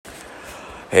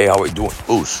Hey, how we doing?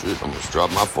 Oh shit, I almost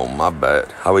dropped my phone, my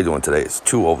bad. How we doing today? It's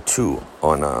 2:02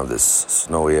 on this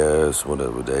snowy ass,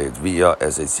 whatever day. It's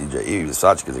VRSACJE,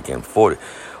 Versace, because I can't afford it.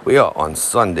 We are on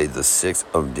Sunday, the 6th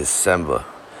of December.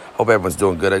 Hope everyone's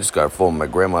doing good. I just got a phone with my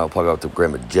grandma. I'll plug out to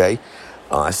Grandma J.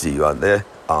 I see you out there.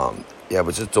 Yeah,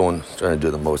 but just trying to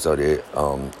do the most out here.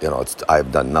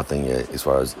 I've done nothing yet as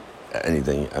far as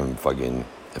anything. I feel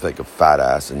like a fat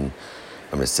ass, and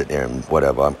I'm just sitting there and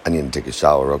whatever. I need to take a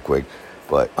shower real quick.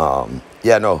 But,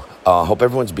 hope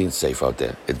everyone's being safe out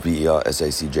there. It's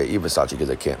VRSACJE, Versace, because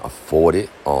I can't afford it.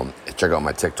 Check out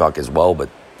my TikTok as well, but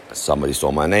somebody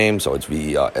stole my name, so it's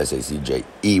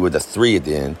VRSACJE with a 3 at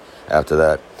the end after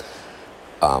that.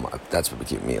 That's what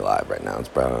keep me alive right now. It's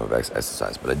probably my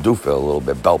exercise. But I do feel a little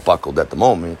bit belt-buckled at the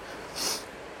moment.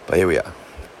 But here we are.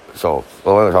 So,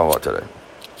 what are we talking about today?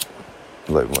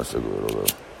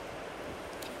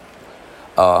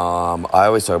 I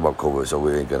always talk about COVID, so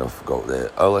we ain't gonna go there.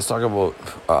 Let's talk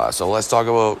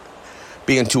about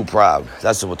being too proud.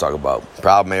 That's what we'll talk about.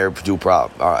 Proud, married, too proud.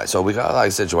 All right, so we got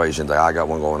like situations. Like I got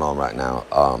one going on right now.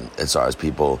 As far as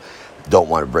people don't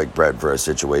want to break bread for a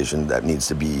situation that needs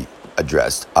to be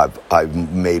addressed. I've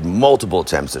made multiple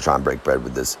attempts to try and break bread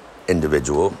with this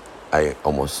individual. I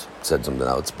almost said something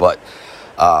else, but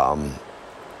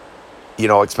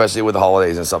especially with the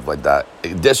holidays and stuff like that,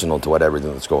 additional to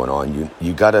everything that's going on,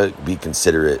 you gotta be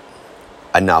considerate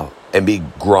enough and be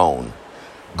grown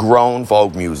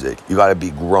folk music. You gotta be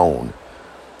grown.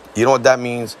 You know what that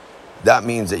means? That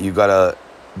means that you gotta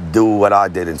do what I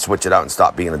did and switch it out and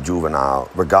stop being a juvenile,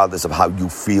 regardless of how you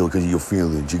feel, because your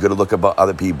feelings. You gotta look about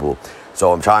other people.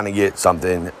 So I'm trying to get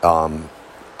something. I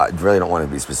really don't want to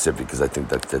be specific because I think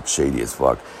that's shady as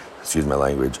fuck. Excuse my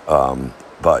language.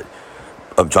 But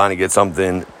I'm trying to get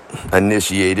something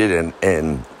initiated,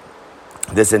 and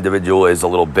this individual is a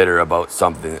little bitter about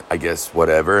something, I guess,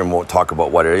 whatever, and won't talk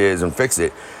about what it is and fix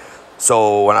it.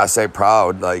 So when I say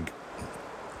proud, like,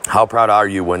 how proud are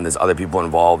you when there's other people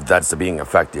involved that's being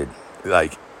affected?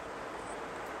 Like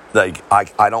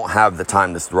I don't have the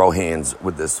time to throw hands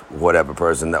with this whatever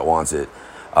person that wants it.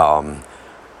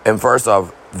 And first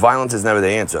off, violence is never the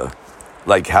answer.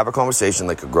 Like, have a conversation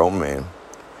like a grown man.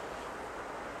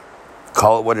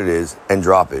 Call it what it is and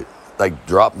drop it. Like,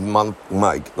 drop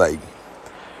mic. Like,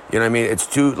 you know what I mean?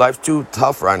 Life's too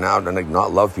tough right now to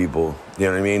not love people. You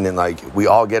know what I mean? And like, we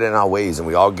all get in our ways, and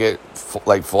we all get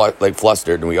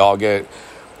flustered, and we all get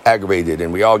aggravated,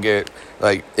 and we all get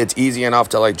like, it's easy enough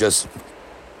to like just,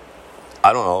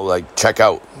 I don't know, like check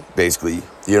out basically.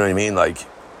 You know what I mean? Like,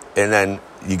 and then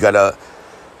you gotta.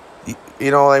 You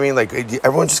know what I mean? Like,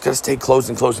 everyone just got to stay close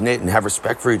knit and have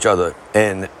respect for each other.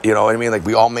 And, you know what I mean? Like,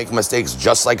 we all make mistakes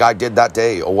just like I did that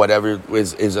day, or whatever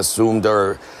is assumed,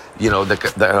 or, you know,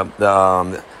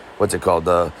 what's it called?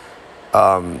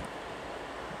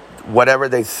 Whatever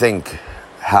they think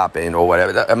happened or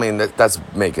whatever. I mean, that's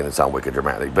making it sound wicked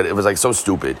dramatic, but it was like so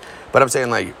stupid. But I'm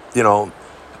saying, like, you know,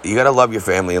 you got to love your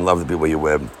family and love the people you're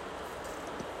with.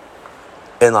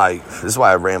 And like, this is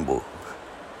why I ramble.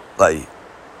 Like,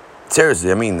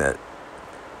 seriously, I mean that.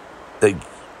 Like,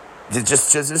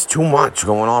 it's too much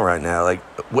going on right now. Like,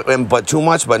 but too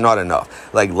much, but not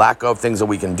enough. Like, lack of things that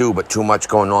we can do, but too much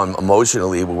going on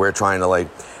emotionally. Where we're trying to like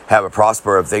have a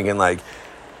prosper of thinking like,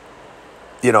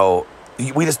 you know,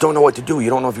 we just don't know what to do. You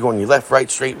don't know if you're going left, right,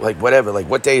 straight, like whatever. Like,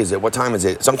 what day is it? What time is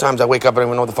it? Sometimes I wake up and I don't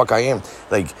even know what the fuck I am.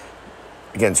 Like,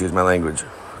 again, excuse my language,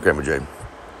 Grandma J.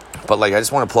 But like, I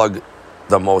just want to plug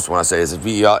the most when I say is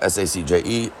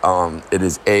VRSACJE. It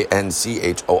is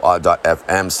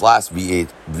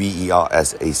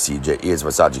anchor.fm/VERSACJE. It's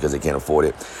Versace because they can't afford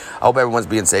it. I hope everyone's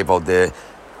being safe out there.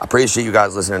 I appreciate you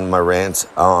guys listening to my rants.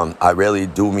 I really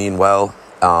do mean well.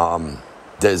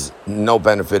 There's no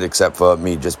benefit except for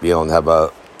me just being able to have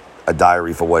a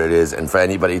diary for what it is. And for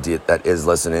anybody that is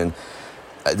listening,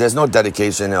 there's no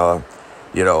dedication or,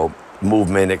 you know,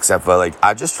 movement except for like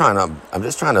I'm just trying to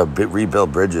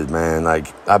rebuild bridges, man.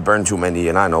 Like, I burned too many,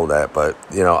 and I know that, but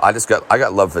you know, I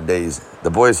got love for days.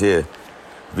 The boys here,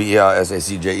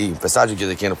 VRSACJE, Versace, because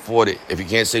they can't afford it. If you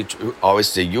can't say always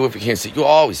say you. If you can't say you,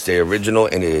 always stay original,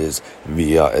 and it is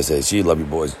VRSAC. Love you,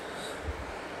 boys.